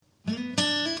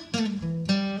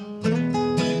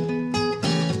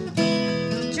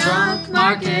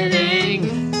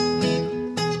marketing.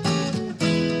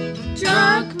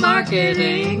 Drunk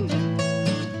marketing.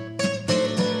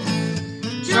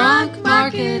 Drunk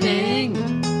marketing.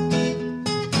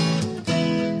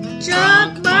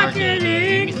 Drunk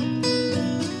marketing.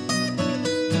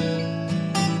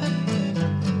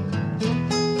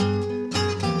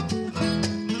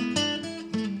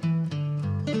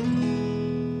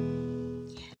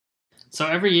 So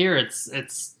every year it's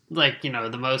like, you know,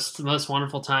 the most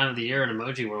wonderful time of the year in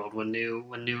emoji world when new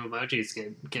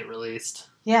emojis get released.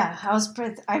 Yeah,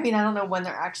 I mean, I don't know when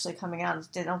they're actually coming out.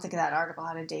 I don't think that article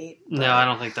had a date. No, I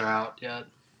don't think they're out yet.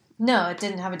 No, it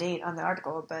didn't have a date on the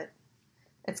article, but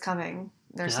it's coming.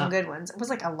 There's some good ones. It was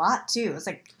like a lot too. It was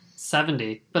like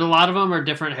 70, but a lot of them are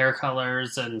different hair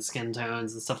colors and skin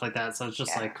tones and stuff like that. So it's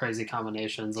just like crazy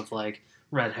combinations of like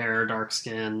red hair, dark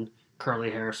skin, curly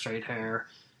hair, straight hair.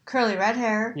 Curly red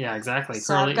hair. Yeah, exactly.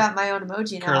 So I've got my own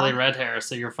emoji now. Curly red hair.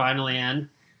 So you're finally in.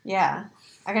 Yeah.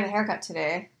 I got a haircut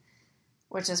today,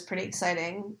 which is pretty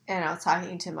exciting. And I was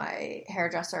talking to my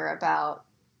hairdresser about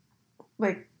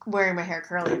like wearing my hair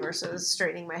curly versus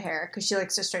straightening my hair. Because she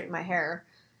likes to straighten my hair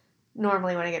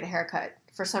normally when I get a haircut.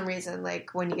 For some reason, like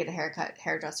when you get a haircut,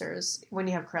 hairdressers, when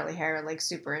you have curly hair, are like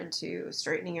super into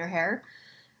straightening your hair.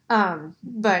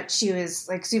 But she was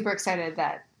like super excited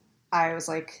that I was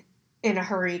like in a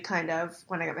hurry kind of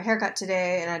when I got my haircut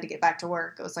today and I had to get back to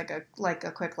work. It was like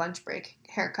a quick lunch break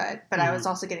haircut, but I was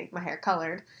also getting my hair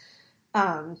colored.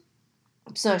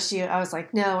 So I was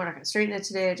like, no, we're not going to straighten it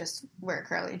today. Just wear it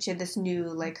curly. And she had this new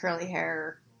like curly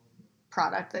hair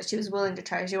product that she was willing to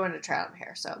try. She wanted to try out my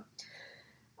hair. So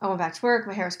I went back to work.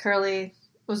 My hair was curly. It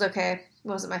was okay. It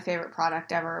wasn't my favorite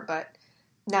product ever, but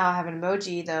now I have an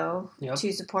emoji, though,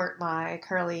 to support my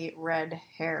curly red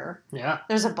hair. Yeah.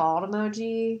 There's a bald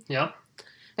emoji. Yep.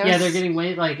 They're getting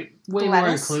way more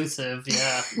inclusive.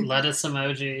 Yeah. Lettuce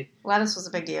emoji. Lettuce was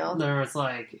a big deal. There was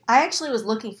like... I actually was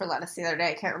looking for lettuce the other day.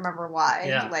 I can't remember why.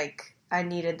 Yeah. Like, I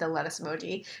needed the lettuce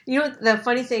emoji. You know, the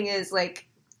funny thing is, like,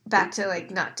 back to, like,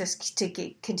 not just to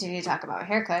continue to talk about a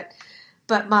haircut,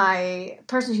 but my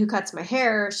person who cuts my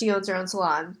hair, she owns her own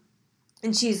salon.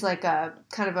 And she's like a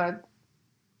kind of a...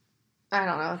 I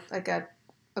don't know, like a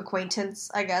acquaintance,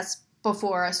 I guess,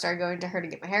 before I started going to her to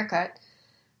get my hair cut.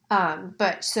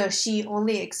 But so she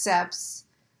only accepts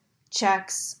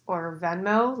checks or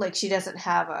Venmo. Like she doesn't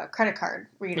have a credit card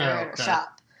reader at her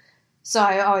shop. So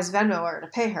I always Venmo her to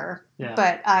pay her. Yeah.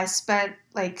 But I spent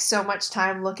like so much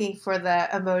time looking for the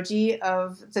emoji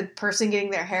of the person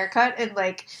getting their hair cut and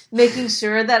like making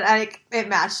sure that it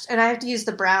matched. And I have to use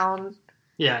the brown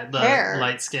hair.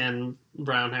 Light skin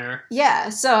brown hair. Yeah,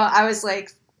 so I was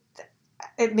like,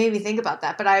 it made me think about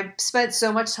that. But I spent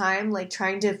so much time like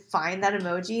trying to find that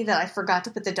emoji that I forgot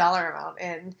to put the dollar amount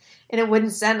in, and it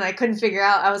wouldn't send. And I couldn't figure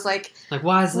out. I was like,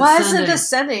 why isn't this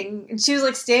sending? And she was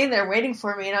like standing there waiting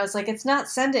for me, and I was like, it's not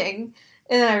sending.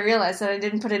 And then I realized that I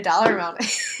didn't put a dollar amount in.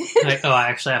 Like, I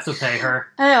actually have to pay her.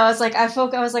 I know. I was like, I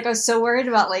was so worried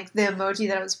about like the emoji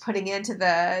that I was putting into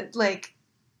the like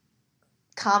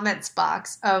comments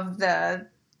box of the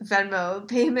Venmo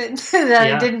payment that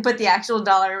I didn't put the actual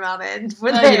dollar amount in.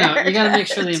 You got to make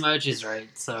sure the emoji's right.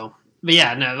 So, but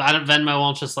yeah, no, Venmo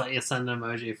won't just let you send an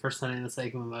emoji for sending the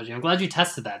sake of emoji. I'm glad you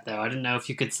tested that though. I didn't know if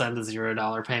you could send a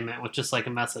 $0 payment with just like a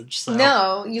message. So.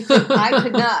 No, you could. I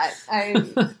could not.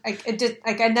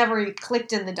 I never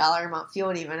clicked in the dollar amount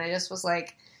field even. I just was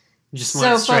like. You just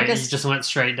went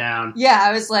straight down. Yeah,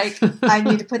 I was like, I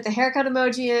need to put the haircut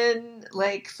emoji in,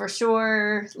 like, for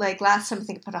sure. Like, last time I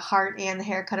think I put a heart and the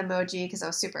haircut emoji because I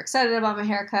was super excited about my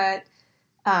haircut.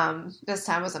 This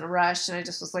time I was in a rush and I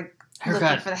just was, like,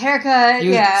 looking for the haircut.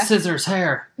 Scissors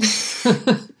hair.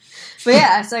 But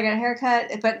yeah, so I got a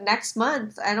haircut. But next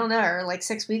month, I don't know, or like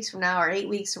 6 weeks from now or 8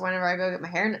 weeks or whenever I go get my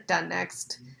hair done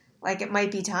next, like, it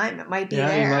might be time. It might be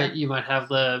there. Yeah, you might have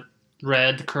the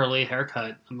red curly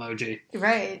haircut emoji.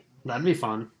 Right. That'd be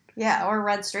fun. Yeah, or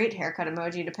red straight haircut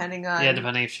emoji, depending on... Yeah,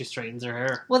 depending if she straightens her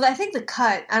hair. Well, I think the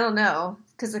cut, I don't know,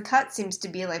 because the cut seems to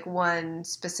be, like, one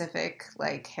specific,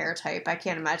 like, hair type. I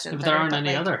can't imagine... But there aren't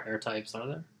any other hair types, are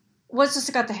there? Well, it's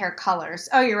just got the hair colors.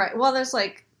 Oh, you're right. Well, there's,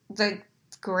 like, the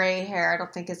gray hair, I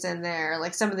don't think it's in there.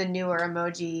 Like, some of the newer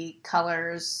emoji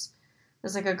colors.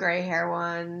 There's, like, a gray hair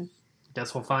one.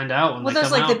 Guess we'll find out when they come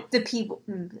out. Well, there's, like, the people...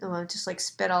 just, like,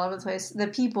 spit all over the place. The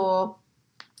people...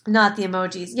 Not the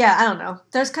emojis. Yeah, I don't know.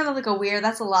 There's kind of like a weird...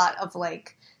 That's a lot of,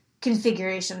 like,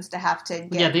 configurations to have to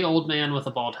get. Yeah, the old man with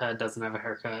a bald head doesn't have a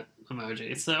haircut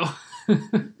emoji, so...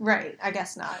 Right, I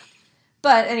guess not.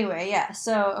 But anyway, yeah.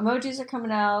 So, emojis are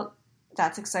coming out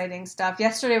that's exciting stuff.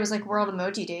 Yesterday was like World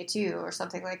Emoji Day too, or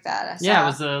something like that. I saw. Yeah,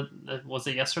 was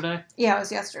it yesterday? Yeah, it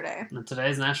was yesterday. And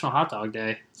today's National Hot Dog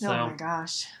Day. So oh my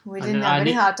gosh, we didn't have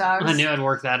any hot dogs. I knew I'd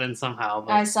work that in somehow.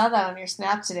 But... I saw that on your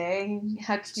Snap today.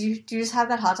 Do you just have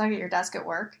that hot dog at your desk at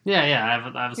work? Yeah.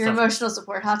 I have your emotional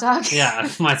support hot dog. Yeah,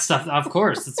 my stuff. Of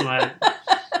course, it's my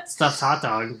stuffed hot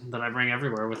dog that I bring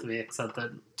everywhere with me, except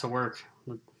that to work.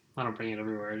 I don't bring it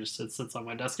everywhere. It sits on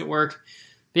my desk at work.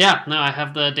 But yeah, no, I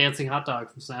have the dancing hot dog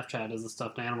from Snapchat as a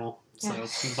stuffed animal. So I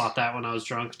bought that when I was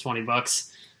drunk,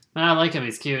 $20. And I like him.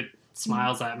 He's cute.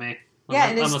 Smiles at me.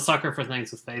 I'm a sucker for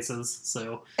things with faces.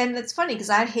 So, and it's funny because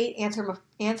I hate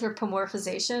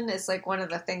anthropomorphization. It's like one of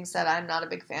the things that I'm not a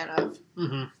big fan of.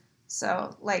 Mm-hmm.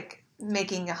 So, like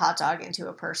making a hot dog into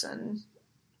a person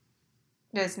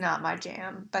is not my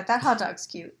jam. But that hot dog's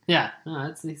cute. Yeah,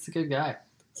 no, he's a good guy.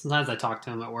 Sometimes I talk to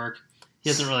him at work. He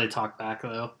doesn't really talk back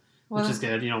though. Which is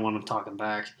good. You don't want him talking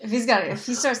back. If he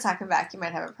starts talking back, you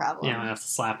might have a problem. Yeah, I have to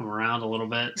slap him around a little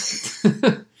bit.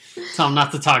 Tell him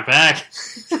not to talk back.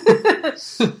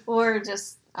 Or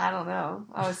just, I don't know.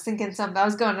 I was thinking I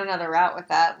was going another route with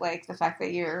that, like the fact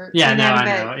that you're I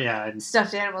know. Yeah,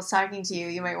 stuffed animals talking to you.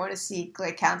 You might want to seek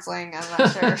like counseling. I'm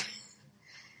not sure.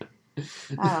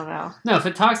 I don't know. No, if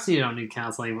it talks to you, you don't need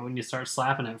counseling. But when you start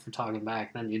slapping it for talking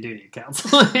back, then you do need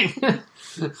counseling.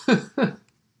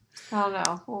 I don't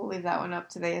know. We'll leave that one up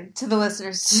to the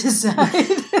listeners to decide.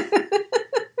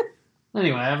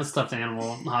 Anyway, I have a stuffed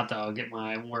animal hot dog at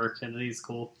my work, and he's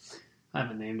cool. I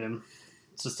haven't named him.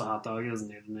 It's just a hot dog. He doesn't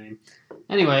need a name.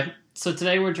 Anyway, so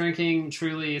today we're drinking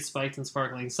Truly Spiked and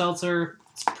Sparkling Seltzer.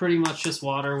 It's pretty much just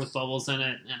water with bubbles in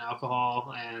it and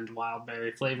alcohol and wild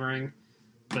berry flavoring.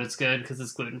 But it's good because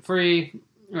it's gluten-free.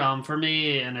 For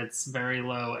me, and it's very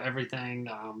low everything.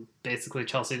 Basically,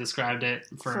 Chelsea described it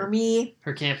for me.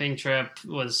 Her camping trip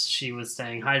she was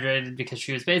staying hydrated because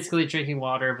she was basically drinking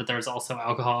water, but there's also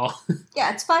alcohol.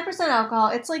 Yeah, it's 5% alcohol.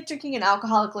 It's like drinking an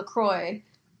alcoholic LaCroix.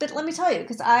 But let me tell you,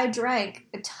 because I drank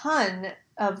a ton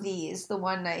of these the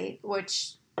one night,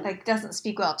 which like doesn't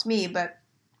speak well to me, but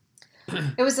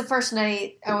it was the first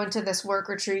night I went to this work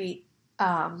retreat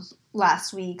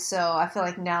last week, so I feel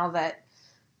like now that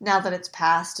it's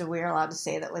passed and we're allowed to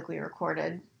say that like we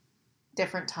recorded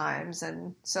different times,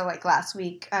 and so like last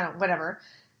week, whatever.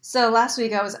 So last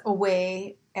week I was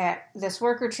away at this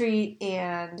work retreat,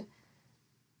 and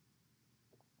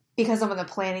because I'm on the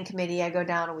planning committee, I go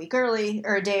down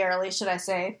a day early, should I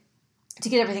say, to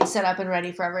get everything set up and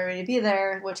ready for everybody to be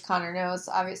there, which Connor knows,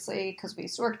 obviously, because we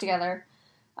used to work together.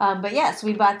 But yeah, so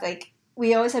we bought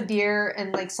we always have beer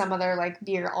and like some other like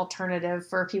beer alternative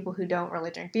for people who don't really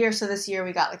drink beer. So this year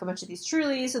we got like a bunch of these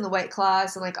Trulies and the White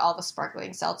Claws and like all the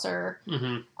sparkling seltzer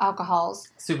alcohols.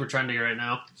 Super trendy right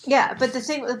now. Yeah, but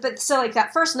so like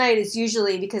that first night is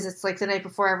usually because it's like the night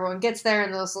before everyone gets there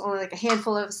and there's only like a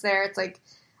handful of us there. It's like,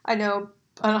 I know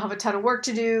I don't have a ton of work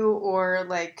to do or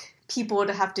like people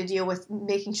to have to deal with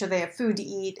making sure they have food to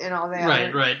eat and all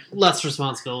that. Right. Less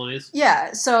responsibilities.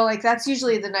 Yeah, so like that's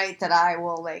usually the night that I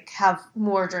will like have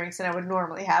more drinks than I would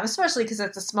normally have, especially because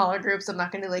it's a smaller group, so I'm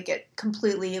not going to like get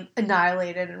completely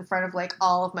annihilated in front of like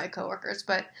all of my coworkers.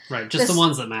 But right, just the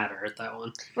ones that matter at that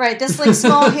one. Right, this like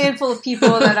small handful of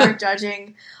people that aren't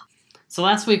judging. So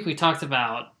last week we talked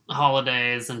about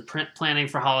holidays and planning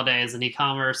for holidays and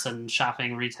e-commerce and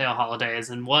shopping retail holidays,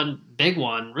 and one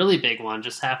really big one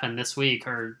just happened this week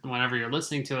or whenever you're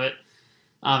listening to it.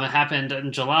 It happened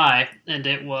in July, and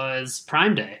it was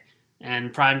Prime Day.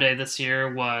 And Prime Day this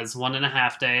year was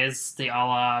 1.5 days, the a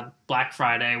la Black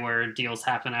Friday, where deals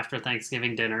happen after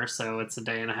Thanksgiving dinner, so it's a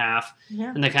day and a half.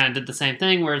 Yeah. And they kind of did the same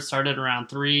thing where it started around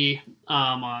 3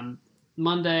 on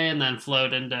Monday and then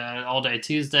flowed into all day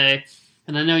Tuesday.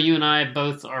 And I know you and I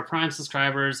both are Prime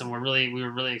subscribers, and we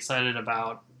were really excited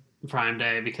about Prime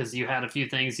Day because you had a few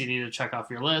things you needed to check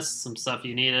off your list, some stuff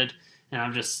you needed, and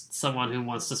I'm just someone who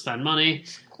wants to spend money.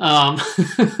 And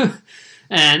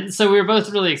so we were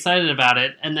both really excited about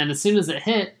it, and then as soon as it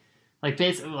hit, like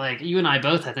basically, like you and I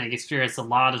both, I think, experienced a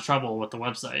lot of trouble with the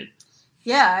website.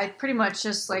 Yeah, I pretty much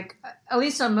just like, at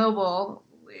least on mobile,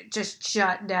 it just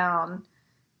shut down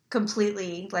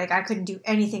completely. Like I couldn't do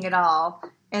anything at all.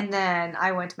 And then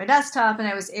I went to my desktop and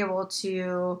I was able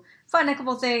to find a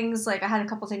couple things. Like I had a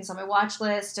couple things on my watch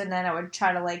list, and then I would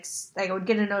try to like I would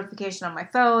get a notification on my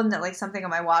phone that like something on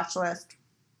my watch list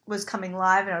was coming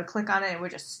live, and I would click on it and it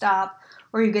would just stop.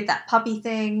 Or you get that puppy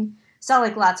thing. Saw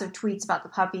like lots of tweets about the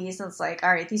puppies, and it's like,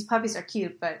 all right, these puppies are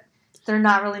cute, but they're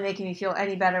not really making me feel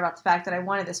any better about the fact that I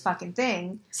wanted this fucking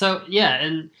thing. So yeah,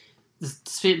 and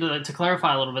to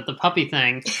clarify a little bit, the puppy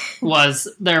thing was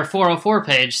their 404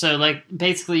 page. So, like,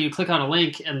 basically you click on a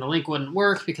link and the link wouldn't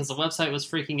work because the website was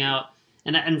freaking out.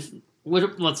 And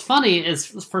what's funny is,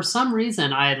 for some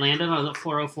reason, I had landed on the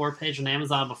 404 page on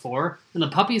Amazon before, and the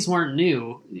puppies weren't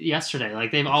new yesterday.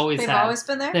 Like, they've always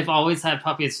been there? They've always had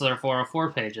puppies for their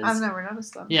 404 pages. I've never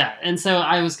noticed them. Yeah, and so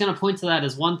I was going to point to that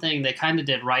as one thing they kind of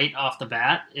did right off the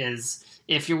bat is,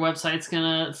 if your website's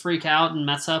going to freak out and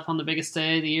mess up on the biggest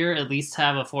day of the year, at least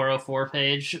have a 404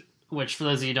 page, which, for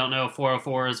those of you who don't know,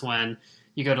 404 is when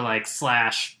you go to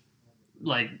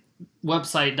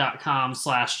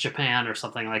website.com/Japan or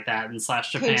something like that, and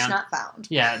 /Japan. Page not found.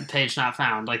 Yeah, page not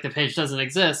found. Like, the page doesn't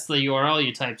exist, the URL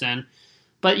you typed in,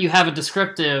 but you have a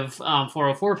descriptive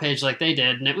 404 page like they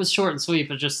did, and it was short and sweet,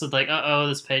 but just said, like,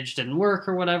 this page didn't work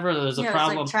or whatever. There's a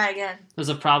problem. It was like, try again. There's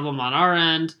a problem on our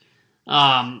end.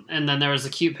 And then there was a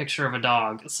cute picture of a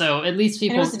dog. So at least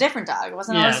people... And it was a different dog. It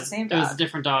wasn't always the same dog. It was a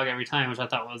different dog every time, which I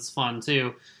thought was fun,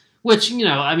 too. Which, you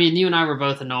and I were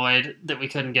both annoyed that we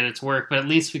couldn't get it to work, but at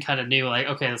least we kind of knew, like,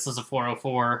 okay, this is a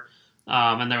 404,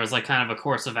 and there was, like, kind of a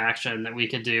course of action that we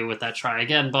could do with that try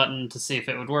again button to see if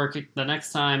it would work the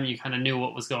next time. You kind of knew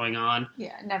what was going on.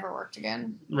 Yeah, it never worked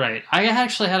again. Right. I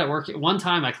actually had it work. One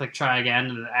time I clicked try again,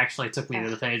 and it actually took me to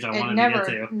the page I wanted to get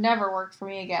to. It never worked for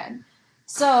me again.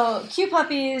 So, cute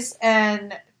puppies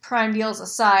and Prime deals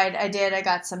aside, I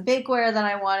got some bakeware that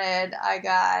I wanted. I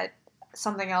got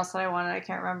something else that I wanted. I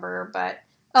can't remember, but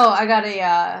I got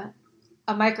a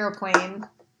microplane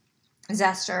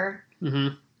zester.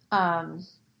 Mm-hmm.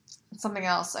 Something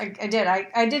else. I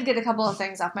did get a couple of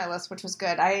things off my list, which was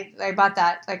good. I bought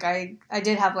that. Like, I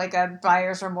did have like a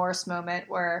buyer's remorse moment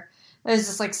where it was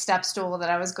just like step stool that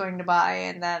I was going to buy,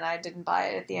 and then I didn't buy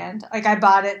it at the end. Like, I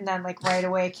bought it and then like right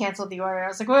away canceled the order. I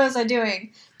was like, what was I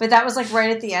doing? But that was like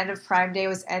right at the end of Prime Day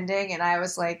was ending, and I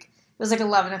was like, it was like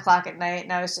 11 o'clock at night,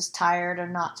 and I was just tired or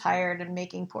not tired and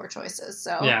making poor choices.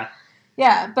 So yeah.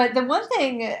 But the one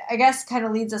thing, I guess, kind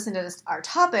of leads us into our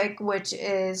topic, which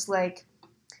is like,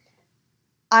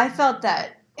 I felt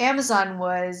that Amazon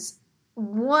was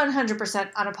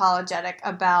 100% unapologetic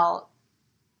about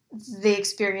the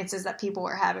experiences that people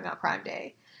were having on Prime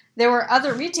Day. There were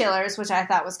other retailers, which I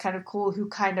thought was kind of cool, who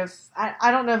kind of, I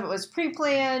don't know if it was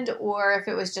pre-planned or if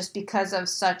it was just because of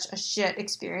such a shit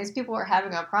experience people were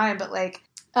having on Prime, but like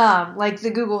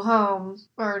the Google Home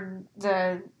or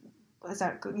the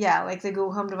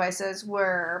Google Home devices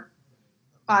were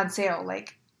on sale.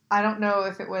 Like, I don't know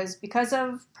if it was because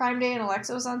of Prime Day and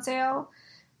Alexa was on sale,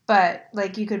 but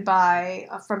like you could buy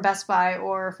from Best Buy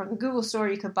or from the Google store,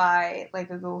 you could buy like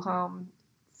a Google Home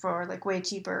for like way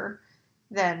cheaper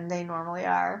than they normally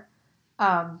are.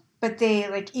 But they,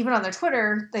 like, even on their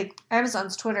Twitter, like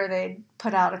Amazon's Twitter, they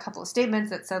put out a couple of statements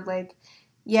that said like,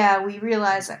 yeah, we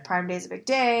realize that Prime Day is a big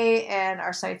day and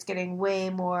our site's getting way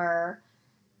more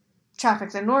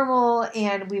traffic than normal,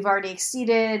 and we've already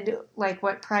exceeded like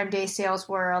what Prime Day sales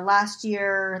were last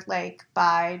year, like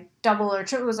by double or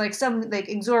triple. It was like some like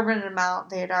exorbitant amount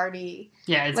they had already.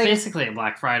 Yeah, it's like, basically a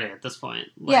Black Friday at this point.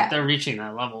 Like, they're reaching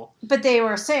that level. But they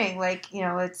were saying like,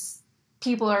 it's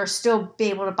people are still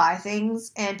able to buy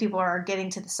things, and people are getting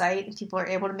to the site, and people are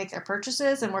able to make their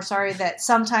purchases, and we're sorry that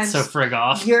sometimes so frig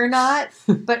off. You're not,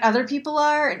 but other people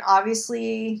are, and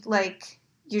obviously like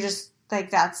you're just. Like,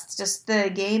 that's just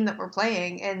the game that we're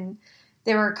playing. And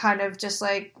they were kind of just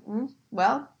like,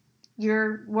 we're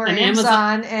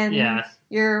Amazon and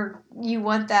you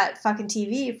want that fucking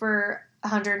TV for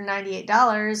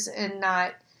 $198 and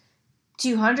not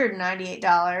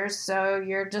 $298. So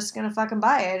you're just going to fucking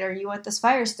buy it. Or you want this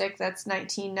Fire Stick that's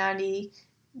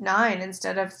 $19.99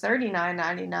 instead of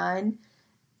 $39.99.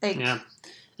 Like, yeah.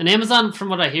 And Amazon, from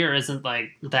what I hear, isn't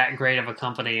like that great of a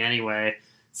company anyway.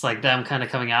 It's like them kind of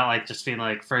coming out, like, just being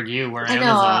like, "For you, we're Amazon."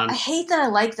 I know. I hate that I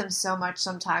like them so much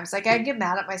sometimes. Like, I get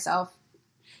mad at myself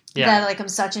that, like, I'm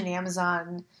such an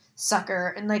Amazon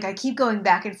sucker. And, like, I keep going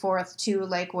back and forth, too,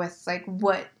 like, with, like,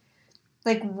 what,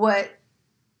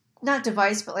 not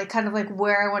device, but, like, kind of, like,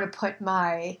 where I want to put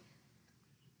my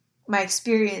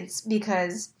experience.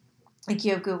 Because, like,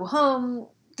 you have Google Home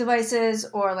devices,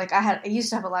 or, like, I used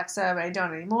to have Alexa, but I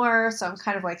don't anymore. So I'm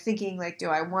kind of, like, thinking, like, do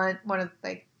I want one of,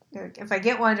 like, if I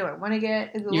get one, do I want to get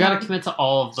a Google Home? You got to commit to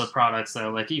all of the products, though.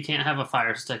 Like, you can't have a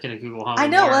Fire Stick and a Google Home. I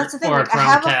know, that's the thing. Or a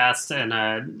Chromecast and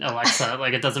a Alexa.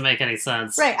 Like, it doesn't make any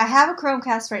sense. Right, I have a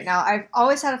Chromecast right now. I've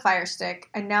always had a Fire Stick.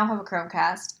 I now have a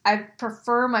Chromecast. I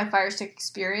prefer my Fire Stick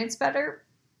experience better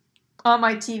on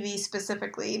my TV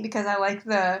specifically because I like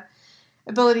the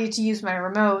ability to use my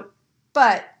remote.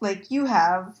 But, like, you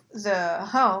have the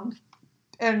Home,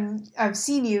 and I've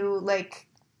seen you, like,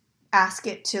 ask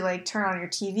it to, like, turn on your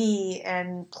TV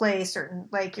and play certain,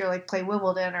 like, you're, like, play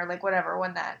Wimbledon or, like, whatever,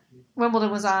 when that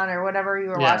Wimbledon was on or whatever you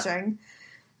were watching.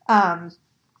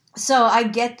 So I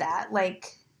get that.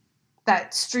 Like,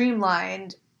 that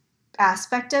streamlined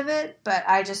aspect of it, but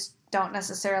I just don't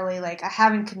necessarily I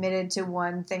haven't committed to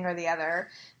one thing or the other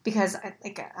because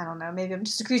I don't know, maybe I'm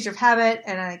just a creature of habit,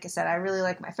 and like I said, I really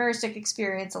like my Fire Stick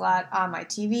experience a lot on my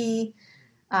TV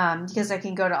because I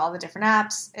can go to all the different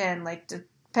apps and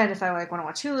depend if I want to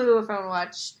watch Hulu, if I want to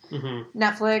watch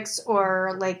Netflix,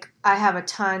 or I have a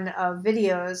ton of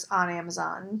videos on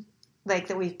Amazon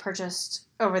that we've purchased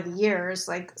over the years,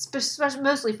 especially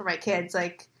mostly for my kids,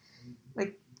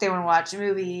 they want to watch a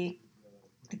movie,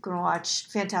 going to watch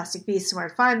Fantastic Beasts and Where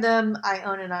to Find Them. I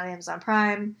own it on Amazon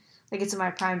Prime. It's in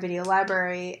my Prime Video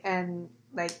library, and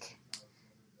I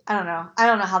don't know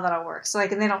how that all works.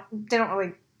 And they don't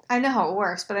really. I know how it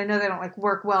works, but I know they don't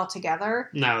work well together.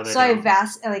 No, they so don't.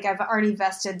 I've already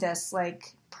vested this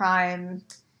Prime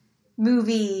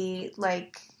movie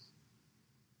library.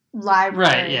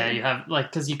 Right? Yeah, you have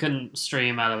because you couldn't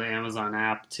stream out of the Amazon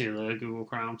app to the Google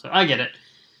Chrome, so I get it.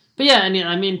 But yeah, and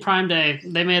I mean, Prime Day,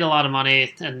 they made a lot of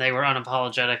money, and they were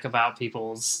unapologetic about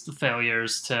people's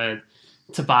failures to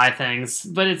buy things.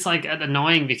 But it's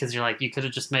annoying because you're you could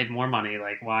have just made more money.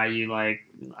 Why you I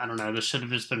don't know, this should have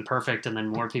just been perfect, and then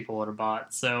more people would have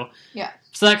bought. So yeah.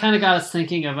 So that kind of got us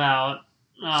thinking about,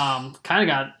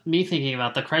 got me thinking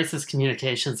about the crisis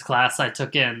communications class I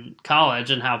took in college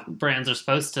and how brands are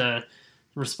supposed to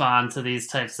respond to these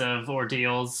types of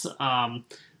ordeals.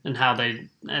 And how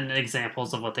and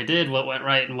examples of what they did, what went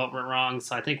right and what went wrong.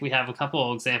 So I think we have a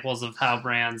couple examples of how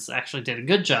brands actually did a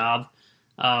good job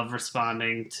of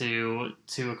responding to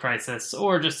a crisis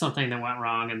or just something that went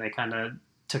wrong, and they kind of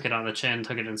took it on the chin,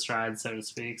 took it in stride, so to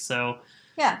speak. So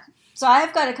yeah. So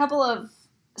I've got a couple of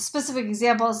specific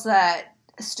examples that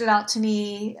stood out to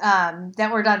me that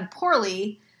were done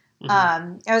poorly.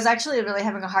 I was actually really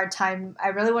having a hard time. I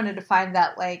really wanted to find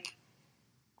that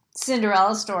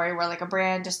Cinderella story where a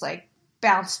brand just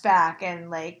bounced back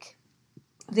and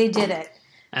they did it.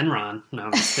 Enron. No,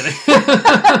 I'm just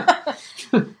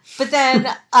kidding. But then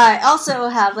I also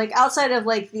have outside of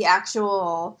the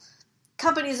actual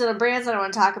companies and the brands that I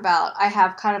want to talk about, I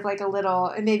have kind of a little,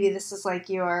 and maybe this is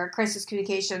your crisis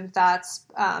communication thoughts.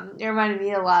 It reminded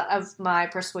me a lot of my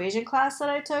persuasion class that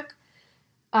I took,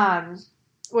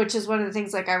 which is one of the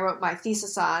things I wrote my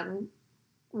thesis on.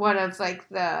 One of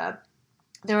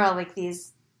there were all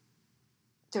these,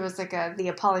 there was the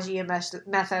apologia method.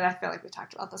 I feel like we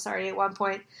talked about this already at one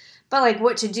point, but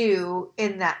what to do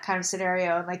in that kind of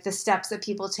scenario and the steps that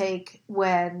people take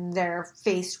when they're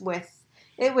faced with,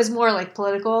 it was more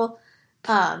political,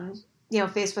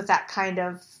 faced with that kind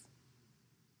of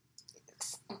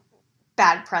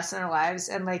bad press in their lives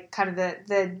and kind of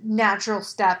the natural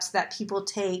steps that people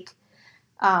take.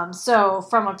 So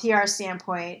from a PR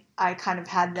standpoint, I kind of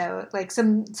had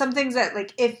some things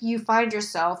that if you find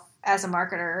yourself as a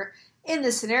marketer in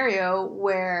this scenario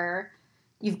where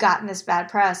you've gotten this bad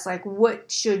press,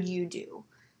 what should you do?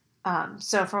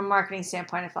 So from a marketing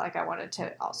standpoint, I felt like I wanted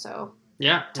to also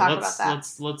talk about that.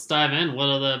 Let's dive in. What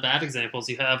are the bad examples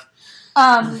you have?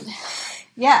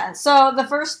 Yeah. So the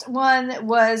first one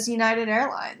was United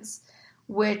Airlines,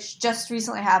 which just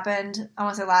recently happened. I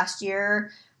want to say last year,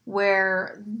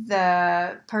 where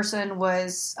the person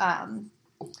was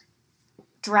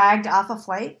dragged off a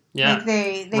flight. Yeah.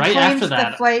 They right claimed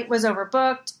the flight was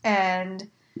overbooked, and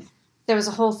there was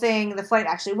a whole thing. The flight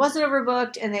actually wasn't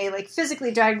overbooked, and they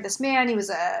physically dragged this man. He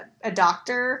was a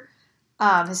doctor.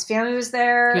 His family was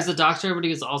there. He was a doctor, but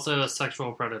he was also a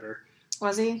sexual predator.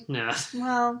 Was he? Yeah.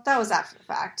 Well, that was after the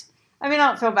fact. I mean, I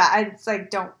don't feel bad.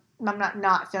 I'm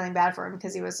not feeling bad for him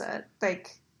because he was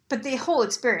but the whole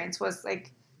experience was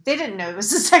they didn't know he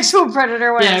was a sexual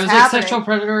predator when it was happening. Sexual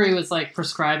predator. He was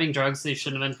prescribing drugs that he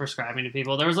shouldn't have been prescribing to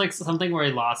people. There was something where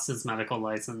he lost his medical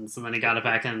license and then he got it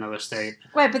back in another state.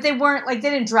 Right, but they weren't they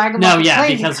didn't drag him off the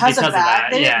plane because of that.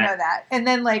 They didn't know that. And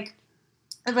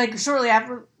then shortly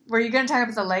after, were you going to talk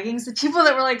about the leggings? The people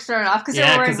that were thrown off because they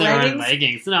were wearing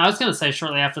leggings. No, I was going to say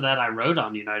shortly after that I rode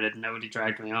on United and nobody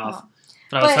dragged me off.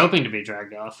 But I was hoping to be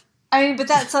dragged off. I mean, but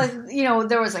that's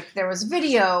there was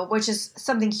video, which is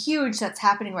something huge that's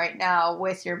happening right now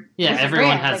with your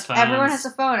everyone brand. has phones. Everyone has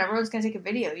a phone. Everyone's going to take a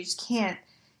video. You just can't.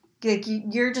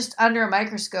 You're just under a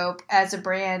microscope as a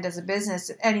brand, as a business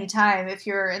at any time if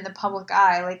you're in the public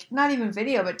eye. Not even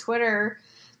video, but Twitter.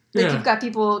 You've got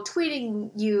people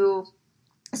tweeting you,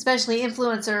 especially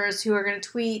influencers who are going to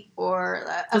tweet or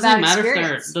about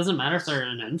experience. Doesn't matter if they're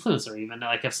an influencer even.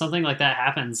 If something like that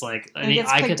happens, I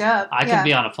could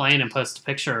be on a plane and post a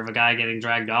picture of a guy getting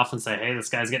dragged off and say, "Hey, this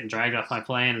guy's getting dragged off my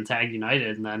plane," and tag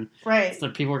United, and then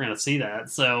people are going to see that.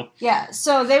 So yeah,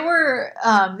 so they were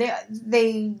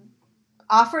they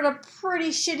offered a pretty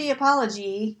shitty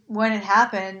apology when it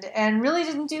happened and really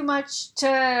didn't do much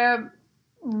to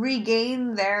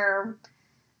regain their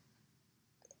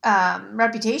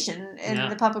reputation in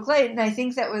the public light. And I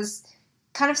think that was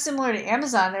kind of similar to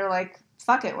Amazon. They were like,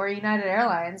 fuck it, we're United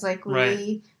Airlines. Like,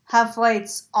 we have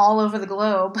flights all over the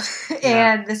globe.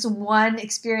 And this one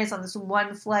experience on this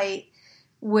one flight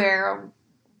where,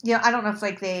 you know, I don't know if,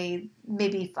 like, I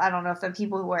don't know if the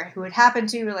people who it happened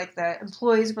to, or, like, the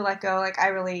employees were let go. Like, I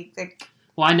really think...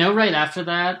 Well, I know right after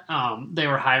that, they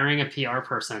were hiring a PR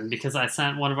person, because I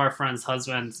sent one of our friends'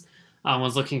 husbands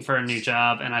was looking for a new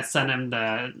job, and I sent him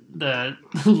the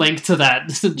link to that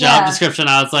job description.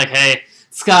 I was like, hey,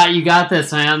 Scott, you got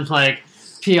this, man. Like,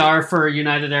 PR for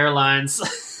United Airlines.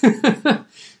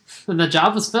 And the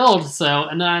job was filled, so,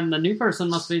 and then the new person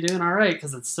must be doing all right,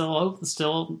 because it's still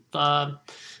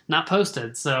not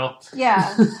posted, so.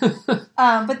 Yeah.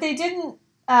 But they didn't,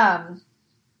 I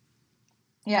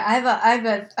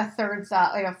have a third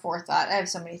thought, like a fourth thought. I have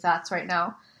so many thoughts right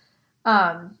now.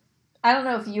 I don't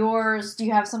know if do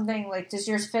you have something, like, does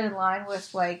yours fit in line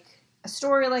with, like, a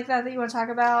story like that you want to talk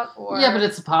about? Or yeah, but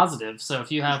it's a positive, so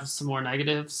if you have some more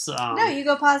negatives... No, you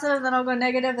go positive, then I'll go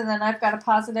negative, and then I've got a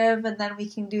positive, and then we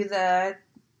can do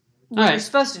what you're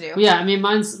supposed to do. Yeah, I mean,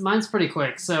 mine's pretty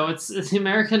quick. So it's the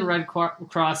American Red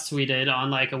Cross tweeted on,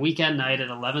 like, a weekend night at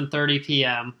 11:30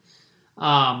 p.m.,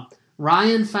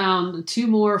 Ryan found 2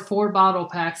 more 4-bottle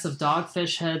packs of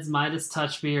Dogfish Head's Midas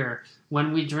Touch beer.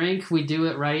 When we drink, we do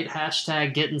it right. #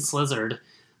 getting slizzard.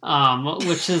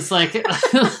 Which is, like,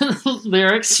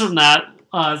 lyrics from that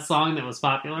song that was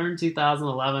popular in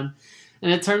 2011.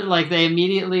 And it turned, like, they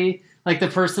immediately, like, the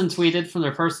person tweeted from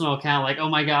their personal account, like, oh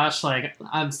my gosh, like,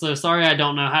 I'm so sorry, I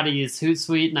don't know how to use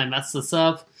Hootsuite, and I messed this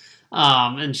up.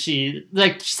 And she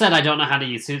said, I don't know how to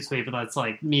use Hootsuite, but that's,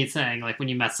 like, me saying, like, when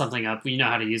you mess something up, you know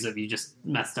how to use it, but you just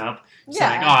messed up. She's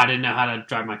like, oh, I didn't know how to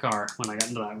drive my car when I got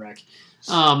into that wreck.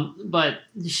 But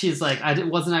she's like, I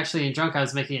wasn't actually drunk, I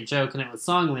was making a joke, and it was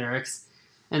song lyrics.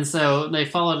 And so they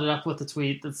followed it up with a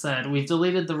tweet that said, we've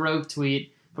deleted the rogue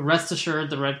tweet, but rest assured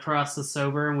the Red Cross is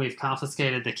sober and we've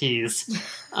confiscated the keys.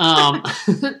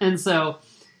 And so,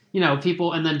 you know,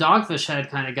 people, and then Dogfish Head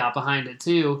kind of got behind it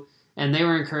too, and they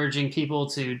were encouraging people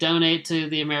to donate to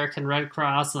the American Red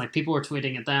Cross, and, like, people were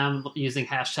tweeting at them using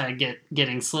 #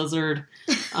 getting slizzard.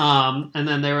 And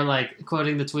then they were, like,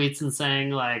 quoting the tweets and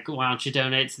saying, like, why don't you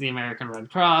donate to the American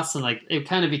Red Cross? And, like, it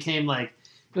kind of became, like,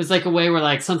 it was, like, a way where,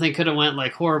 like, something could have went,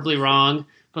 like, horribly wrong,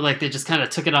 but, like, they just kind of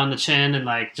took it on the chin and,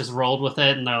 like, just rolled with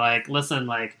it. And they're like, listen,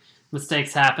 like,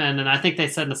 mistakes happen. And I think they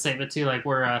said in the statement too, like,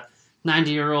 we're a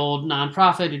 90-year-old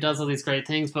nonprofit who does all these great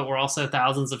things, but we're also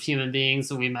thousands of human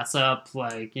beings, and we mess up,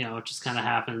 like, you know, it just kind of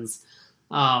happens.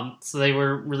 So they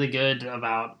were really good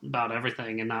about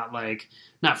everything, and not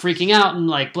freaking out and,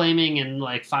 like, blaming and,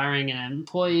 like, firing an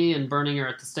employee and burning her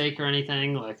at the stake or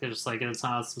anything. Like, they're just like, it's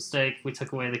not a mistake. We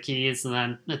took away the keys, and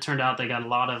then it turned out they got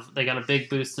a big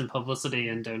boost in publicity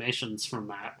and donations from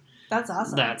that. That's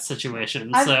awesome. That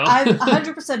situation. I've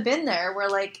 100% been there, where,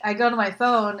 like, I go to my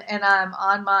phone and I'm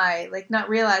on my, like, not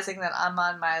realizing that I'm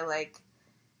on my, like,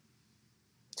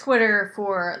 Twitter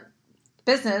for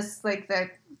business, like, the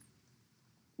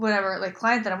whatever, like,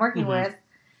 client that I'm working with,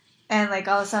 and, like,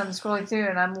 all of a sudden I'm scrolling through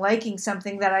and I'm liking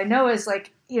something that I know is,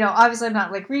 like, you know, obviously I'm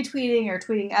not, like, retweeting or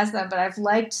tweeting as them, but I've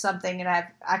liked something and I've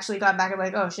actually gone back and,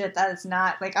 like, oh shit, that is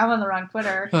not, like, I'm on the wrong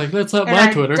Twitter. Like, that's not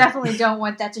my Twitter. I definitely don't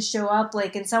want that to show up,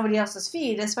 like, in somebody else's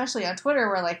feed, especially on Twitter,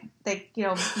 where, like, they, you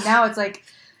know, now it's like,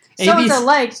 so-and-so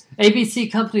liked. ABC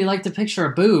company liked a picture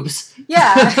of boobs.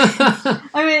 Yeah.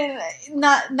 I mean,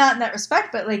 not in that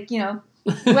respect, but, like, you know,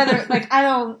 whether, like, I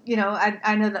don't, you know,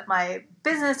 I know that my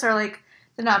business, or, like,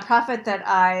 the nonprofit that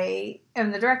I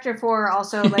am the director for,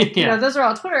 also, like, you know, those are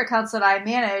all Twitter accounts that I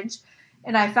manage,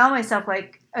 and I found myself,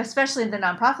 like, especially in the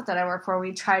nonprofit that I work for,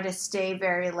 we try to stay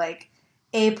very, like,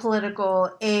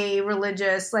 apolitical,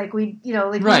 a-religious, like, we, you know,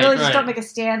 like, we really just don't make a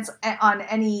stance on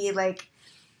any, like,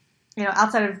 you know,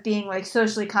 outside of being, like,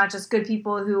 socially conscious, good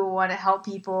people who want to help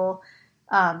people.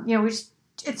 You know, it's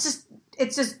just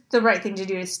the right thing to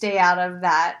do, to stay out of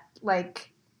that, like,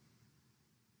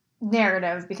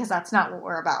 narrative, because that's not what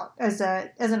we're about as a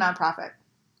nonprofit.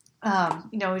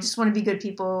 You know, we just want to be good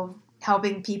people,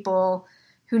 helping people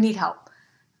who need help.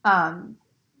 And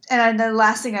the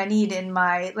last thing I need in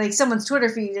my, like, someone's Twitter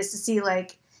feed is to see,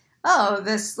 like, oh,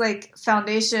 this, like,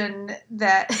 foundation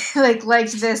that, like,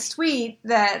 liked this tweet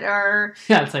that are...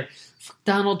 Yeah, it's like,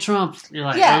 Donald Trump. You're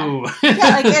like, oh.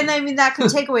 Yeah, like, and I mean, that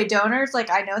could take away donors. Like,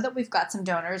 I know that we've got some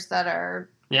donors that are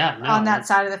on that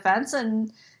side of the fence,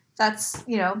 and that's,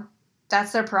 you know,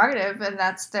 that's their prerogative, and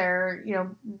that's their,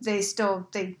 they still,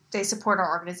 they support our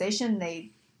organization.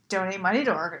 They donate money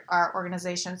to our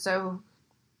organization. So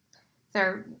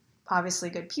they're obviously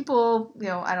good people.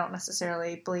 I don't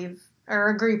necessarily believe or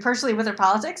agree personally with their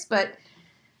politics, but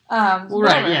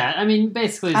right, yeah. I mean,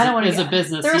 basically, as a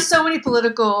business, there were so many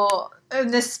political in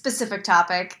this specific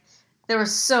topic. There were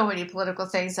so many political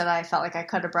things that I felt like I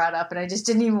could have brought up, and I just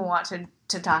didn't even want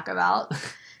to talk about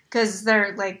because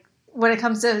they're like, when it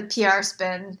comes to PR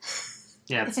spin,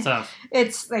 yeah, it's tough.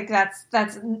 It's like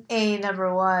that's a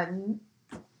number one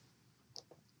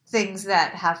things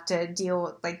that have to deal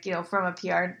with, like, from a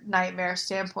PR nightmare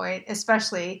standpoint,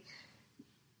 especially,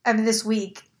 I mean, this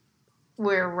week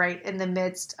we're right in the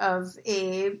midst of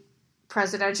a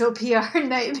presidential PR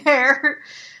nightmare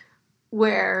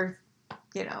where,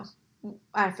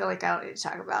 I feel like I don't need to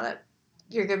talk about it.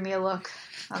 You're giving me a look.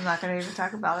 I'm not going to even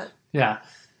talk about it. Yeah.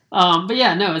 But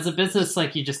yeah, no, as a business,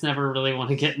 like, you just never really want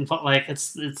to get involved. Like,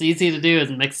 it's easy to do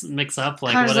is mix up.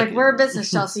 Like, I was like, we're a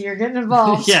business, Chelsea. You're getting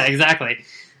involved. Yeah, exactly.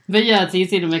 But yeah, it's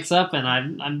easy to mix up,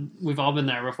 and we've all been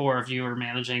there before. If you were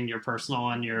managing your personal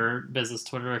and your business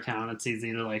Twitter account, it's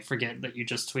easy to like forget that you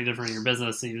just tweeted from your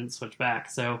business and you didn't switch back.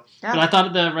 So, yeah. But I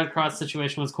thought the Red Cross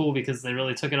situation was cool because they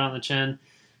really took it on the chin,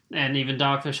 and even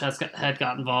Dogfish Head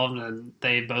got involved, and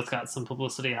they both got some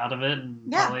publicity out of it. And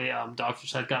probably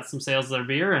Dogfish Head got some sales of their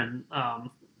beer, and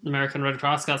the American Red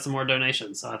Cross got some more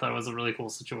donations. So I thought it was a really cool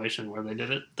situation where they did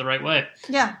it the right way.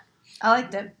 Yeah, I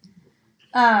liked it.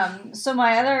 So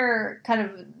my other kind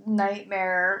of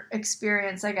nightmare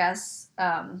experience, I guess,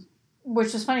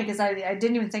 which was funny because I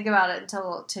didn't even think about it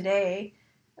until today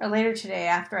or later today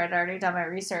after I'd already done my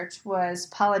research, was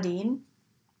Paula Deen.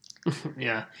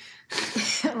 Yeah.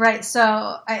 Right. So,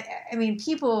 I mean,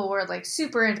 people were like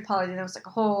super into Paula Deen. There was like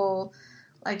a whole,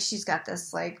 like, she's got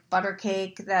this like butter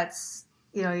cake that's,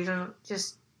 you don't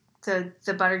just the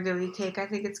butter gooey cake, I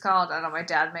think it's called. I don't know. My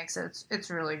dad makes it. It's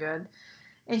really good.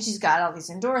 And she's got all these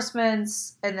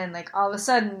endorsements, and then, like, all of a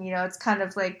sudden, it's kind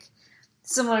of, like,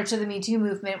 similar to the Me Too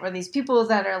movement, where these people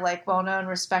that are, like, well-known,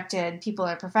 respected people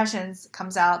in professions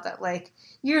comes out that, like,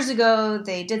 years ago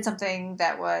they did something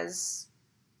that was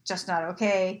just not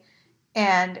okay,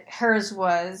 and hers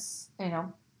was,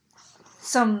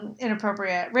 some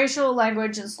inappropriate racial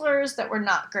language and slurs that were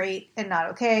not great and not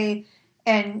okay.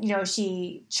 And,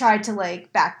 she tried to,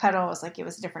 like, backpedal. It was like it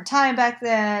was a different time back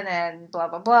then and blah,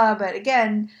 blah, blah. But,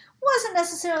 again, wasn't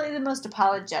necessarily the most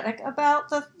apologetic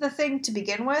about the thing to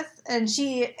begin with. And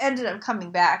she ended up coming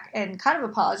back and kind of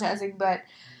apologizing. But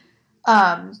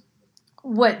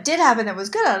what did happen that was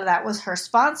good out of that was her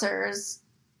sponsors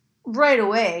right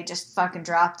away just fucking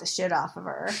dropped the shit off of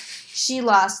her. She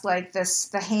lost, like,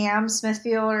 the ham,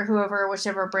 Smithfield, or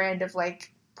whichever brand of,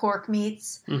 like, pork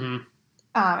meats. Mm-hmm.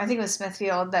 I think it was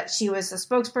Smithfield that she was the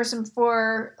spokesperson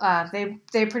for.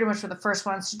 They pretty much were the first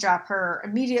ones to drop her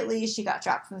immediately. She got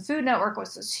dropped from the Food Network, which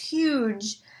was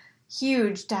huge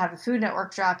to have the Food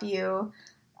Network drop you.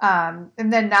 And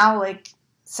then now, like,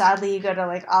 sadly, you go to,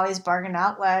 like, Ollie's Bargain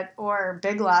Outlet or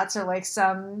Big Lots or, like,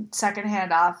 some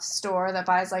secondhand off store that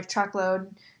buys, like,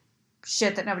 truckload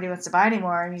shit that nobody wants to buy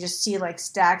anymore, and you just see, like,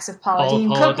 stacks of Paula Deen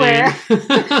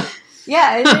cookware.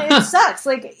 Yeah, it sucks.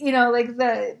 Like,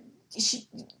 like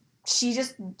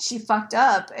she fucked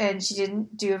up, and she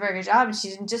didn't do a very good job, and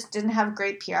she didn't have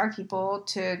great PR people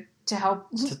to help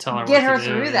get her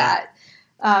through that.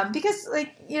 Because,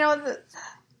 like,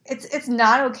 it's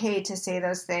not okay to say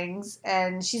those things,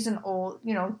 and she's an old,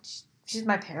 she's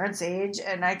my parents' age,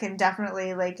 and I can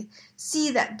definitely, like,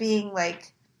 see that being,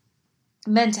 like,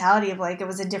 mentality of, like, it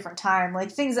was a different time, like,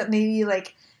 things that maybe,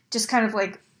 like, just kind of,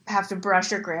 like, have to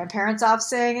brush your grandparents off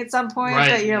saying at some point,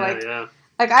 right. But you're like,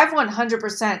 I've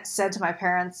 100% said to my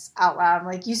parents out loud, I'm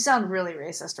like, you sound really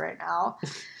racist right now.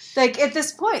 Like, at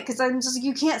this point, because I'm just,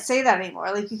 you can't say that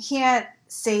anymore. Like, you can't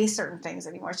say certain things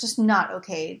anymore. It's just not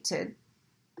okay to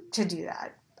do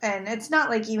that. And it's not,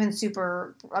 like, even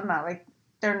super, I'm not, like,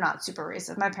 they're not super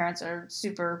racist. My parents are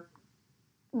super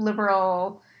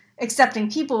liberal, accepting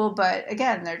people, but,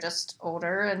 again, they're just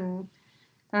older, and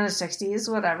they're in their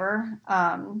 60s, whatever.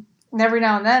 And every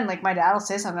now and then, like, my dad will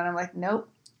say something, I'm like, nope.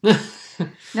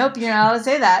 Nope, you're not allowed to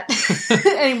say that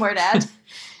anymore, Dad.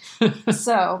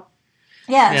 So,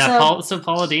 yeah. So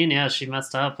Paula Deen, she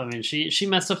messed up. I mean, she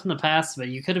messed up in the past, but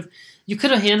you could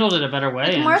have handled it a better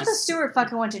way. Like, Martha Stewart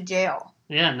fucking went to jail.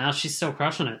 Yeah, now she's still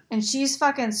crushing it, and she's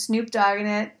fucking Snoop Dogging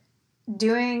it,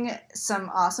 doing some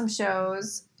awesome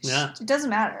shows. Yeah, it doesn't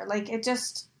matter. Like, it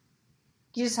just,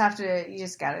 You just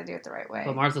got to do it the right way.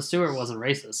 But Martha Stewart wasn't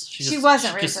racist. She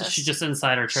wasn't racist. She just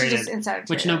insider traded,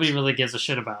 which nobody really gives a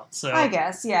shit about. So I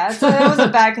guess, yeah. So that was a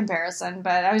bad comparison,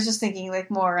 but I was just thinking like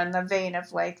more in the vein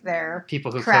of like their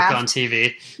people who craft. cook on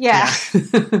TV. Yeah.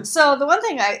 So the one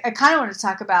thing I kind of want to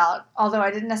talk about, although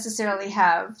I didn't necessarily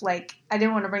have like, I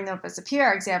didn't want to bring them up as a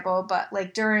PR example, but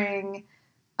like during,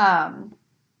 I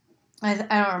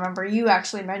don't remember, you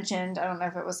actually mentioned, I don't know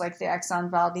if it was like the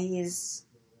Exxon Valdez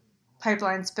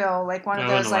pipeline spill, like one of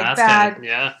those like bad.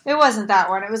 Yeah. It wasn't that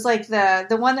one. It was like the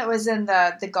one that was in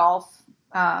the Gulf.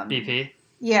 BP.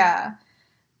 Yeah,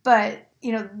 but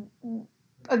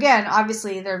again,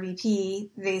 obviously they're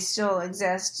BP. They still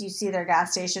exist. You see their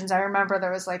gas stations. I remember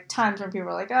there was like times when people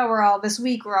were like, "Oh, this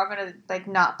week we're all gonna like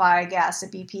not buy gas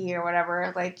at BP or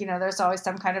whatever." Like there's always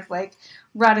some kind of like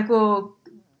radical,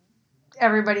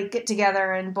 everybody get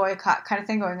together and boycott kind of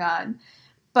thing going on,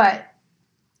 but.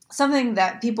 Something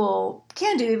that people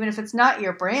can do, even if it's not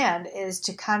your brand, is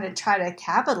to kind of try to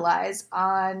capitalize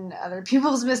on other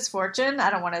people's misfortune. I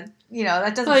don't want to,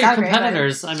 that doesn't sound great.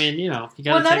 Competitors, I mean, you got to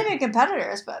not even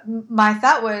competitors, but my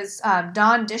thought was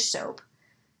Dawn Dish Soap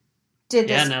did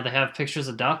this. Yeah, now they have pictures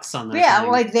of ducks on there. Yeah,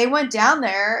 like they went down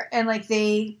there and like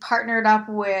they partnered up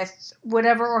with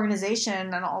whatever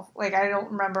organization, and like I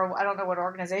don't know what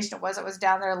organization it was. It was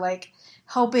down there like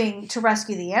helping to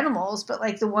rescue the animals, but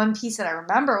like the one piece that I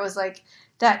remember was like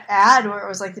that ad where it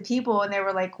was like the people and they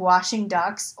were like washing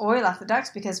ducks, oil off the ducks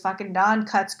because fucking Dawn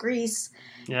cuts grease.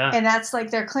 Yeah. And that's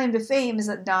like their claim to fame is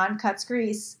that Dawn cuts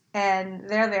grease, and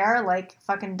there they are like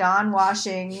fucking Dawn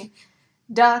washing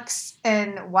ducks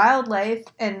and wildlife,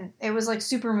 and it was like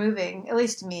super moving, at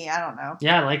least to me. I don't know.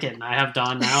 Yeah, I like it. And I have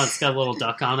Dawn now. It's got a little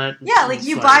duck on it. Yeah, like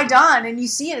you buy Dawn and you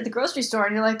see it at the grocery store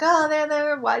and you're like, oh,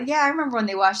 there. Yeah, I remember when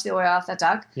they washed the oil off that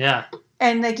duck. Yeah.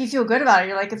 And like you feel good about it.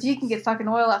 You're like, if you can get fucking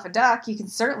oil off a duck, you can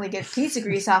certainly get pizza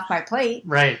grease off my plate.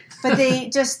 Right. But they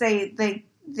just they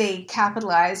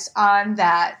capitalized on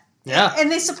that. Yeah,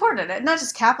 and they supported it, not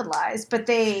just capitalized, but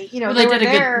they, they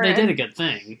did a good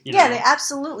thing. Yeah, they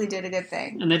absolutely did a good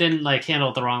thing, and they didn't like handle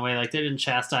it the wrong way. Like they didn't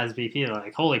chastise BP. They're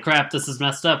like, holy crap, this is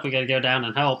messed up. We got to go down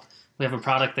and help. We have a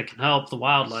product that can help the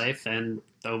wildlife, and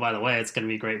oh, by the way, it's going to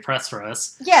be great press for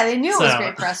us. Yeah, they knew it was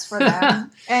great press for them,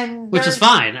 and which is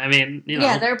fine. I mean,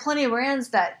 yeah, there are plenty of brands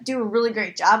that do a really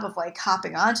great job of like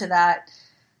hopping onto that,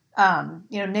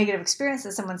 negative experience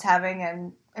that someone's having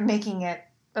and making it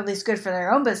at least good for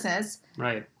their own business.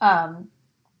 Right.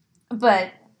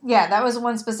 But yeah, that was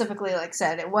one specifically, like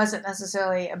said, it wasn't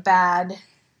necessarily a bad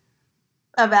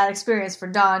experience for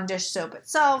Dawn Dish Soap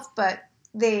itself, but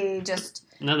they just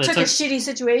took a shitty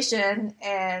situation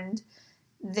and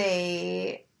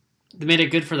they made it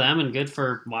good for them and good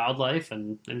for wildlife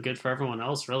and good for everyone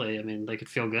else, really. I mean, they could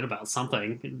feel good about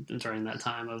something during that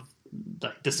time of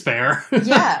like, despair.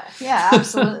 Yeah,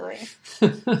 absolutely.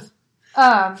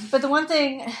 But the one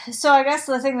thing, so I guess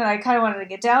the thing that I kind of wanted to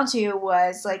get down to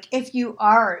was like, if you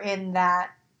are in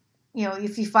that,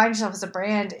 if you find yourself as a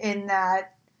brand in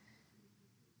that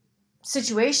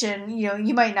situation,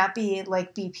 you might not be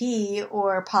like BP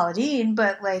or Paula Deen,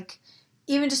 but like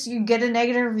even just you get a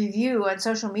negative review on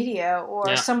social media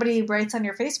or somebody writes on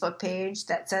your Facebook page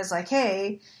that says like,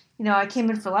 hey, I came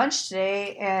in for lunch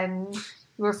today and you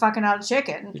were fucking out of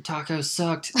chicken. Your tacos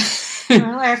sucked.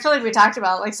 I feel like we talked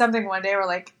about like something one day where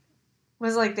like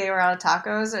was like they were out of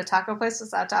tacos or a taco place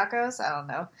was out of tacos. I don't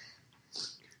know.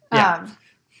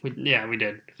 Yeah, we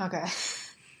did. Okay,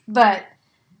 but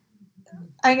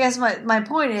I guess my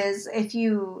point is if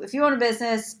you own a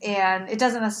business and it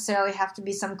doesn't necessarily have to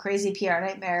be some crazy PR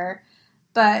nightmare,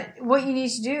 but what you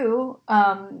need to do,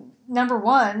 number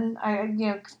one,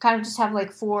 I kind of just have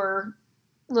like 4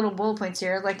 little bullet points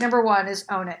here. Like number 1 is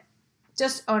own it.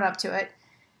 Just own up to it.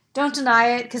 Don't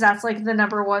deny it because that's like the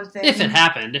number one thing. If it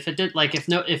happened, if it did, like if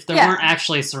there weren't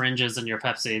actually syringes in your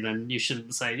Pepsi, then you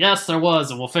shouldn't say yes, there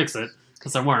was, and we'll fix it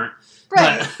because there weren't.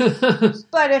 Right.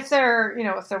 But if there,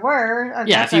 if there were,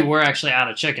 if you were actually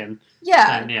out of chicken,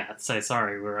 then say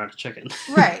sorry, we're out of chicken.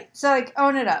 Right. So like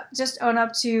own it up. Just own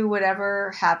up to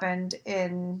whatever happened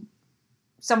in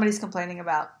somebody's complaining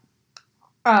about.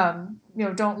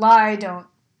 Don't lie. Don't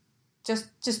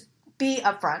just be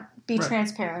upfront. Be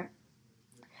transparent.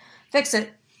 Fix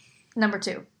it. Number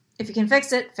 2. If you can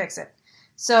fix it, fix it.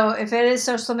 So if it is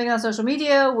something on social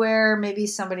media where maybe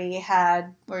somebody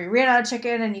where you ran out of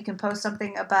chicken and you can post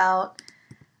something about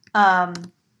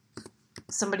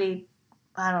somebody,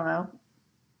 I don't know,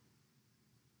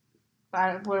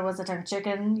 what was the term?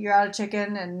 Chicken. You're out of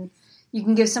chicken and you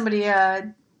can give somebody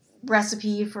a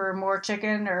recipe for more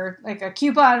chicken or like a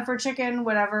coupon for chicken,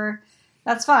 whatever.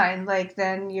 That's fine. Like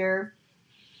then you're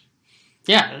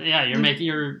Yeah,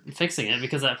 you're fixing it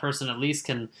because that person at least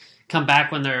can come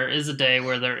back when there is a day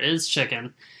where there is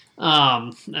chicken,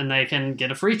 and they can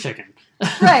get a free chicken.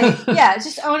 Right. Yeah.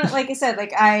 Just own it. Like I said,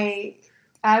 like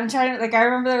I'm trying to, like, I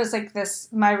remember there was like this,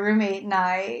 my roommate and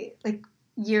I, like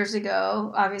years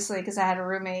ago, obviously, because I had a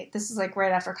roommate, this is like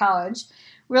right after college,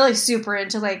 really super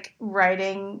into like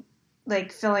writing,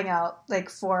 like filling out like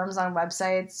forms on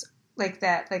websites like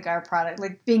that, like our product,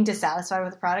 like being dissatisfied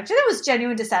with the product. And it was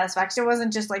genuine dissatisfaction. It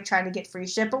wasn't just like trying to get free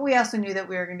shit, but we also knew that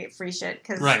we were going to get free shit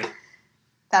because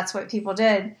that's what people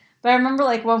did. But I remember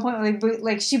like one point,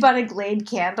 like she bought a Glade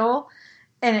candle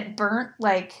and it burnt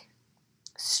like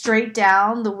straight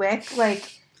down the wick.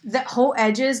 Like the whole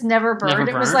edges never burned.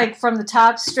 It was like from the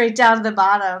top straight down to the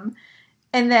bottom.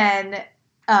 And then,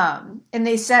 and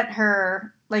they sent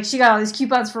her, like she got all these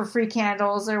coupons for free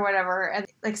candles or whatever. And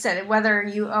like I said, whether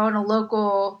you own a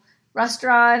local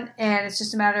restaurant and it's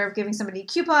just a matter of giving somebody a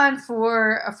coupon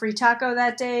for a free taco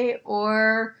that day,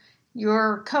 or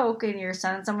your Coke and you're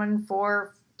sending someone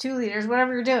for 2 liters,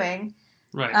 whatever you're doing,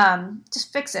 right?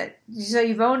 Just fix it. So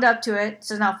you've owned up to it,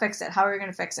 so now fix it. How are you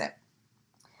going to fix it?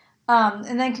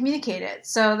 And then communicate it.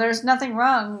 So there's nothing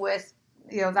wrong with,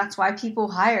 that's why people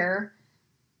hire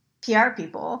PR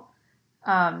people,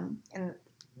 and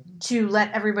to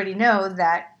let everybody know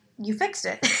that you fixed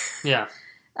it. Yeah.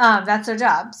 That's their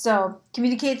job. So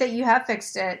communicate that you have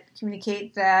fixed it.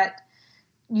 Communicate that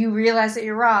you realize that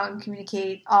you're wrong.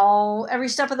 Communicate every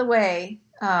step of the way.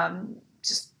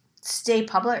 Just stay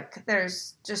public.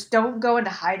 Just don't go into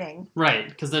hiding. Right,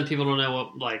 because then people don't know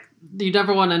what, like, you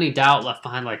never want any doubt left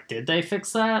behind, like, did they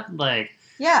fix that? Like...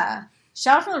 Yeah.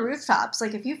 Shout from the rooftops.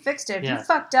 Like, if you fixed it, if you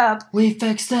fucked up... We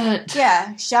fixed it!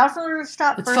 Yeah. Shout from the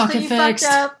rooftop it's first fucking that you fixed.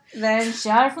 fucked up, then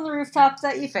shout from the rooftop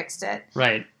that you fixed it.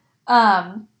 Right.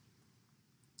 And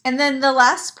then the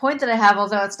last point that I have,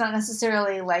 although it's not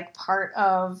necessarily, like, part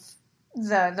of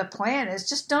the plan, is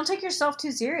just don't take yourself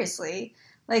too seriously.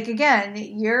 Like, again,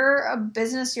 you're a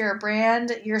business, you're a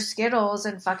brand, you're Skittles,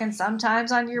 and fucking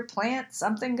sometimes on your plant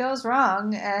something goes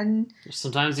wrong, and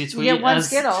sometimes you tweet get one as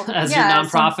Skittle. Your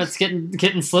nonprofit's getting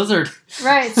slizzard.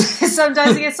 Right.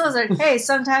 Sometimes you get slizzard. Hey,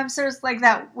 sometimes there's like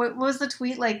that. What was the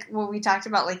tweet like what we talked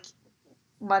about like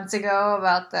months ago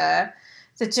about the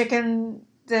chicken,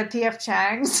 the PF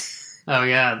Chang's? Oh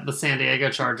yeah, the San Diego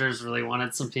Chargers really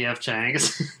wanted some PF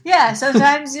Chang's. Yeah,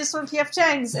 sometimes you just want PF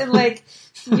Chang's, and like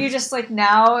you just like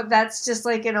now that's just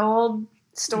like an old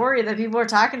story that people are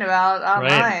talking about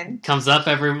online. Right. Comes up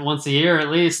every once a year at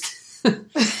least.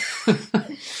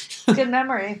 Good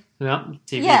memory. Yep.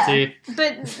 TBT. Yeah,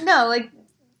 but no, like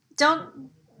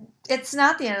don't. It's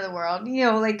not the end of the world.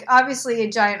 Like, obviously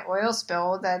a giant oil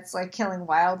spill that's, like, killing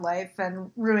wildlife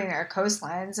and ruining our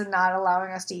coastlines and not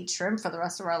allowing us to eat shrimp for the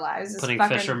rest of our lives. Putting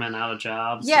fishermen out of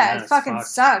jobs. Yeah, it fucking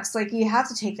sucks. Like, you have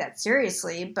to take that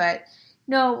seriously. But,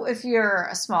 if you're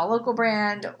a small local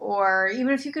brand, or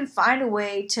even if you can find a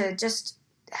way to just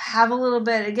have a little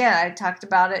bit, again, I talked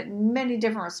about it in many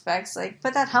different respects, like,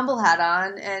 put that humble hat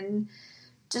on and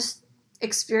just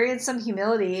experience some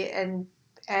humility and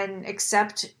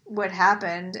accept what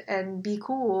happened and be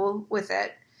cool with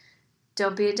it.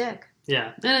 Don't be a dick.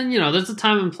 Yeah. And, there's a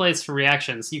time and place for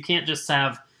reactions. You can't just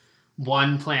have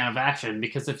one plan of action,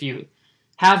 because if you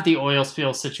have the oil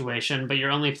spill situation, but your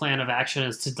only plan of action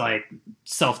is to, like,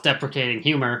 self-deprecating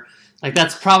humor, like,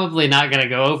 that's probably not going to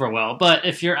go over well. But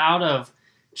if you're out of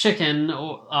chicken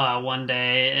one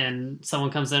day and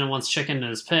someone comes in and wants chicken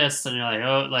and is pissed, and you're like,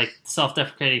 oh, like,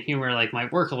 self-deprecating humor, like,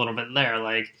 might work a little bit there,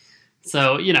 like...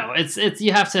 So, it's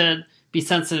you have to be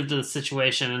sensitive to the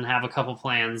situation and have a couple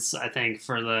plans, I think,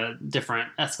 for the different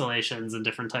escalations and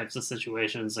different types of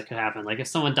situations that could happen. Like, if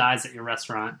someone dies at your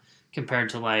restaurant compared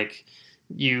to, like,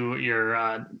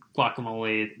 your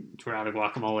guacamole, you're out of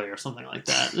guacamole or something like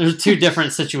that. There's two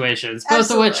different situations,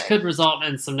 both of which could result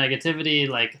in some negativity,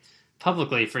 like,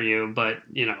 publicly for you, but,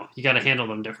 you got to handle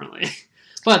them differently.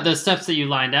 But the steps that you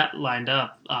lined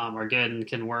up are good and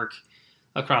can work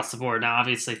across the board. Now,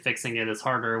 obviously, fixing it is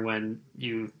harder when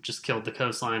you just killed the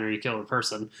coastline or you killed a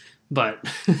person, but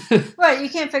right, you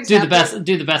can't fix do the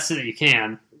best that you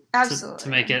can. Absolutely. To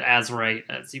make it as right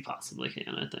as you possibly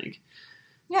can, I think.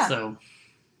 Yeah.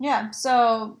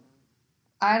 So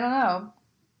I don't know.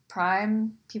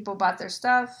 Prime, people bought their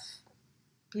stuff.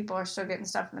 People are still getting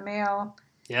stuff in the mail.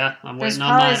 Yeah, I'm waiting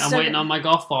on my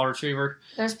golf ball retriever.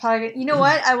 There's probably, you know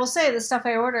what? I will say the stuff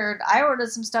I ordered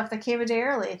some stuff that came a day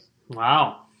early.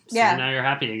 Wow. So yeah. Now you're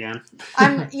happy again.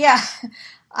 Yeah.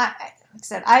 Like I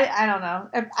said, I don't know.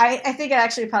 I think it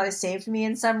actually probably saved me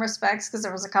in some respects, because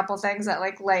there was a couple things that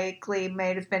like likely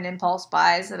may have been impulse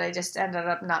buys that I just ended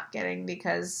up not getting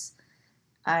because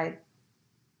I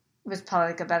was probably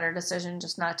like a better decision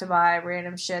just not to buy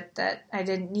random shit that I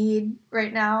didn't need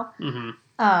right now.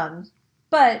 Mm-hmm.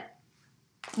 But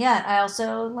yeah, I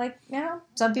also like,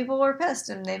 some people were pissed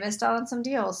and they missed out on some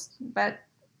deals, but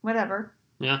whatever.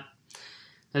 Yeah.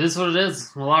 It is what it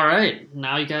is. Well, all right.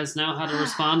 Now you guys know how to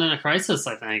respond in a crisis,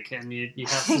 I think, and you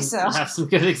have some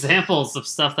good examples of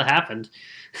stuff that happened.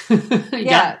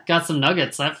 Got some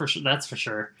nuggets. That's for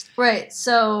sure. Right.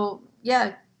 So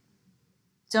yeah,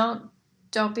 don't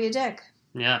be a dick.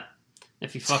 Yeah.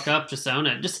 If you fuck up, just own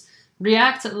it. Just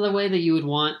react the way that you would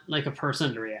want like a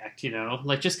person to react.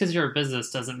 Like just because you're a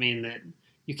business doesn't mean that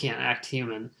you can't act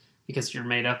human because you're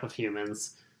made up of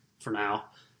humans for now.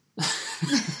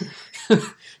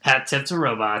 Hat tip to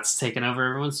robots taking over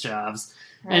everyone's jobs.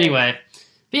 Right. Anyway,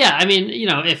 but yeah, I mean,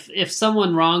 if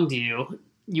someone wronged you,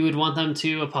 you would want them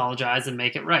to apologize and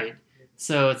make it right.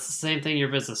 So it's the same thing your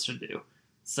business should do.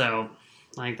 So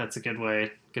I think that's a good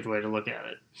way to look at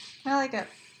it. I like it.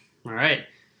 All right.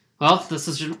 Well, this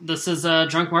is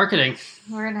drunk marketing.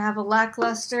 We're gonna have a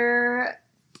lackluster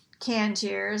can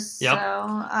cheers. Yep.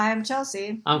 So I'm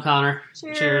Chelsea. I'm Connor.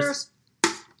 Cheers.